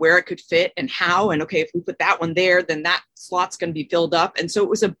figure out where it could fit and how, and okay, if we put that one there, then that slot's going to be filled up. And so it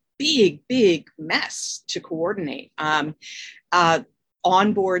was a big mess to coordinate.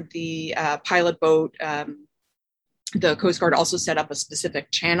 On board the pilot boat, the Coast Guard also set up a specific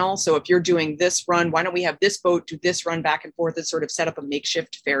channel. So if you're doing this run, why don't we have this boat do this run back and forth, and sort of set up a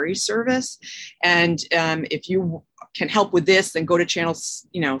makeshift ferry service? And if you can help with this, then go to channel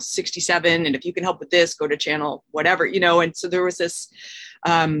 67. And if you can help with this, go to channel whatever, and so there was this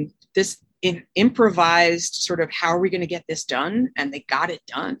improvised sort of, how are we going to get this done? And they got it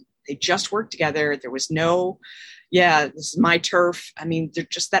done. They just worked together. There was no, this is my turf. I mean, they're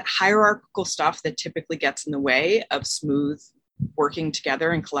just that hierarchical stuff that typically gets in the way of smooth working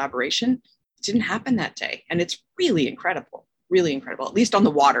together and collaboration. It didn't happen that day. And it's really incredible, at least on the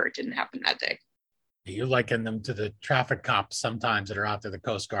water. It didn't happen that day. You liken them to the traffic cops sometimes that are out there, the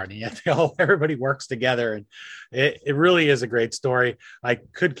Coast Guard, and yet everybody works together. And it really is a great story. I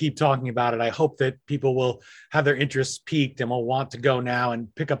could keep talking about it. I hope that people will have their interests piqued and will want to go now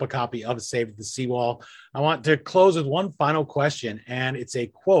and pick up a copy of Saved at the Seawall. I want to close with one final question, and it's a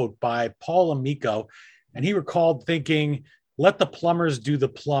quote by Paul Amico. And he recalled thinking, "Let the plumbers do the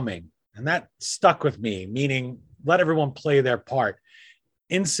plumbing." And that stuck with me, meaning let everyone play their part.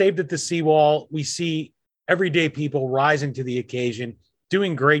 In Saved at the Seawall, we see everyday people rising to the occasion,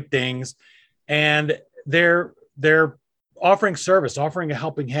 doing great things, and they're offering service, offering a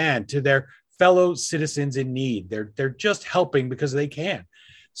helping hand to their fellow citizens in need. They're just helping because they can.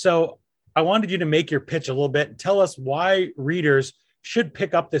 So I wanted you to make your pitch a little bit and tell us why readers should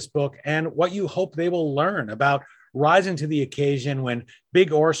pick up this book and what you hope they will learn about rising to the occasion when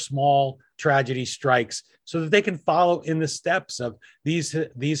big or small tragedy strikes, so that they can follow in the steps of these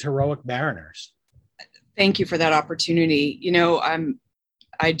heroic mariners. Thank you for that opportunity. You know,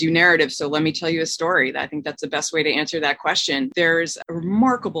 I do narrative, so let me tell you a story. I think that's the best way to answer that question. There's a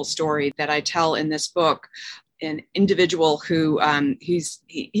remarkable story that I tell in this book. An individual who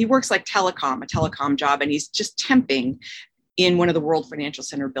he works like a telecom job, and he's just temping in one of the World Financial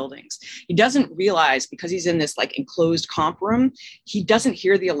Center buildings. He doesn't realize, because he's in this like enclosed comp room, he doesn't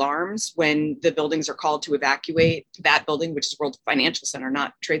hear the alarms when the buildings are called to evacuate that building, which is World Financial Center,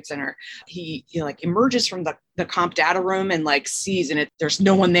 not Trade Center. He like emerges from the comp data room and like sees, and there's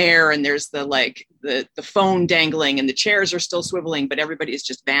no one there, and there's the phone dangling, and the chairs are still swiveling, but everybody has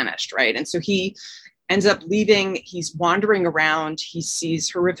just vanished, right? And so he ends up leaving. He's wandering around. He sees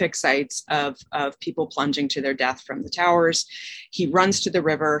horrific sights of people plunging to their death from the towers. He runs to the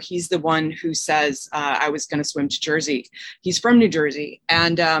river. He's the one who says, I was going to swim to Jersey. He's from New Jersey.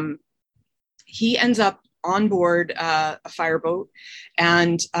 And he ends up on board a fireboat,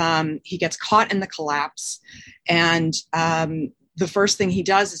 and he gets caught in the collapse. And the first thing he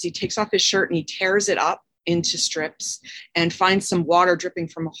does is he takes off his shirt and he tears it up into strips and finds some water dripping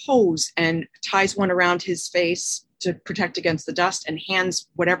from a hose and ties one around his face to protect against the dust, and hands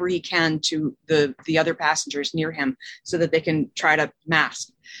whatever he can to the other passengers near him so that they can try to mask.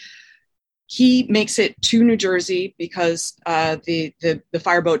 He makes it to New Jersey because the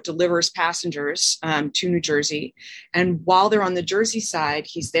fireboat delivers passengers to New Jersey. And while they're on the Jersey side,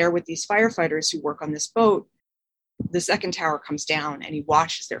 he's there with these firefighters who work on this boat. The second tower comes down, and he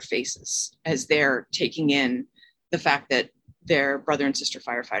watches their faces as they're taking in the fact that their brother and sister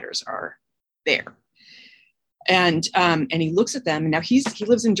firefighters are there. And he looks at them, and now he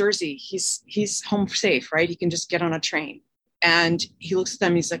lives in Jersey. He's home safe, right? He can just get on a train. And he looks at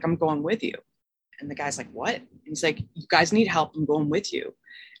them, and he's like, "I'm going with you." And the guy's like, "What?" And he's like, "You guys need help. I'm going with you."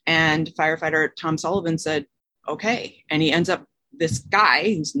 And firefighter Tom Sullivan said, "Okay." And he ends up, this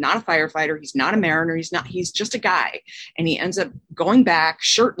guy who's not a firefighter, he's not a mariner, he's just a guy. And he ends up going back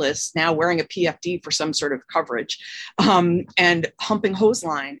shirtless, now wearing a PFD for some sort of coverage, and humping hose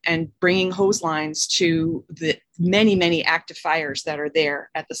line and bringing hose lines to the many, many active fires that are there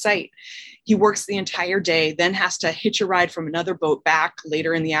at the site. He works the entire day, then has to hitch a ride from another boat back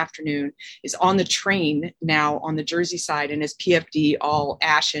later in the afternoon, is on the train now on the Jersey side, and his PFD all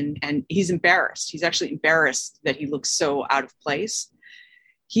ashen, and he's embarrassed. He's actually embarrassed that he looks so out of place.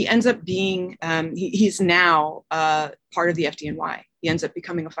 He ends up being, he's now part of the FDNY. He ends up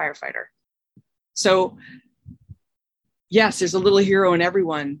becoming a firefighter. So yes, there's a little hero in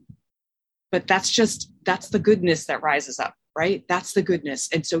everyone, but that's the goodness that rises up, right? That's the goodness.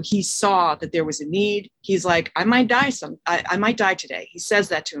 And so he saw that there was a need. He's like, I might die today. He says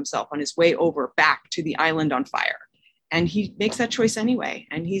that to himself on his way over back to the island on fire. And he makes that choice anyway.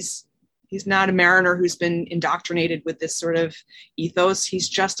 And he's not a mariner who's been indoctrinated with this sort of ethos. He's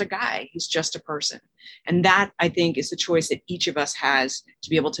just a guy. He's just a person. And that, I think, is the choice that each of us has to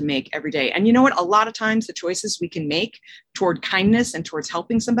be able to make every day. And you know what? A lot of times the choices we can make toward kindness and towards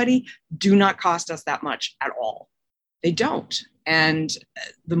helping somebody do not cost us that much at all. They don't. And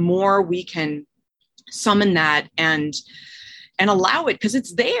the more we can summon that and allow it, because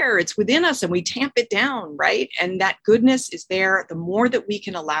it's there, it's within us, and we tamp it down, right? And that goodness is there. The more that we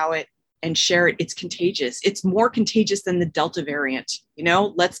can allow it and share it, it's contagious. It's more contagious than the Delta variant. You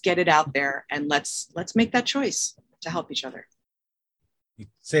know, let's get it out there, and let's make that choice to help each other. You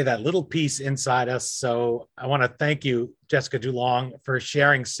say that little piece inside us. So I want to thank you, Jessica DuLong, for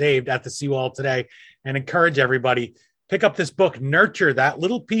sharing Saved at the Seawall today, and encourage everybody, pick up this book, nurture that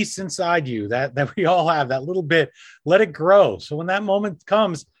little piece inside you that we all have, that little bit, let it grow. So when that moment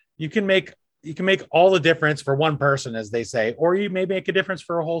comes, you can make you can make all the difference for one person, as they say, or you may make a difference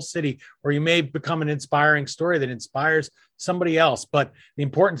for a whole city, or you may become an inspiring story that inspires somebody else. But the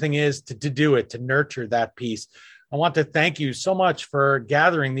important thing is to do it, to nurture that piece. I want to thank you so much for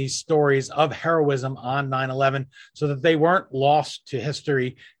gathering these stories of heroism on 9/11 so that they weren't lost to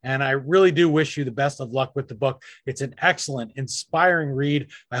history. And I really do wish you the best of luck with the book. It's an excellent, inspiring read.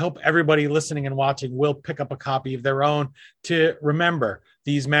 I hope everybody listening and watching will pick up a copy of their own to remember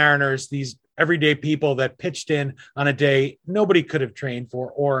these mariners, these everyday people that pitched in on a day nobody could have trained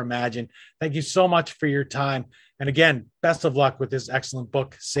for or imagined. Thank you so much for your time. And again, best of luck with this excellent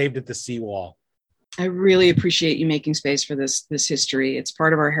book, Saved at the Seawall. I really appreciate you making space for this history. It's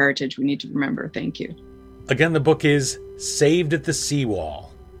part of our heritage we need to remember. Thank you. Again, the book is Saved at the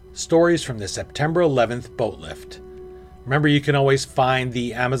Seawall, Stories from the September 11th Boat Lift. Remember, you can always find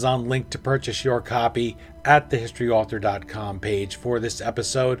the Amazon link to purchase your copy at thehistoryauthor.com page for this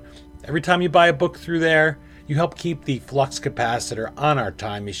episode. Every time you buy a book through there, you help keep the flux capacitor on our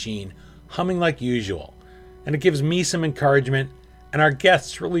time machine humming like usual. And it gives me some encouragement, and our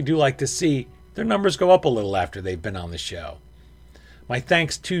guests really do like to see their numbers go up a little after they've been on the show. My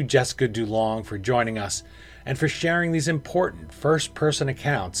thanks to Jessica DuLong for joining us and for sharing these important first-person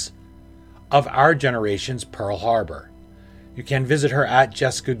accounts of our generation's Pearl Harbor. You can visit her at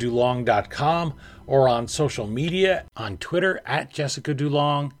jessicadulong.com or on social media on Twitter at Jessica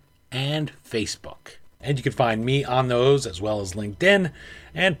DuLong and Facebook. And you can find me on those as well as LinkedIn.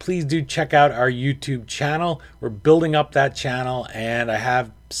 And please do check out our YouTube channel. We're building up that channel, and I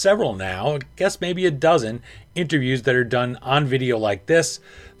have several now, I guess maybe a dozen interviews that are done on video like this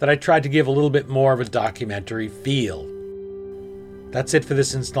that I tried to give a little bit more of a documentary feel. That's it for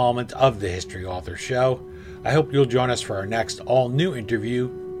this installment of the History Author Show. I hope you'll join us for our next all-new interview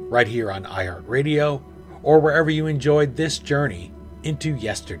right here on iHeartRadio or wherever you enjoyed this journey into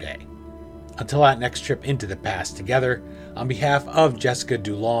yesterday. Until that next trip into the past together, on behalf of Jessica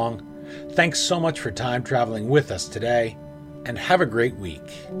DuLong, thanks so much for time traveling with us today, and have a great week.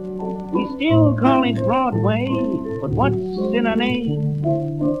 We still call it Broadway, but what's in a name?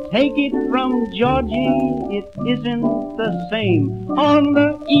 Take it from Georgie, it isn't the same. On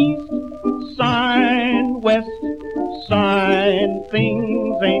the east side, west side,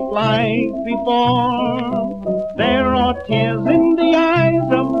 things ain't like before. There are tears in the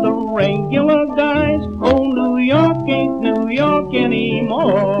eyes of the regular guys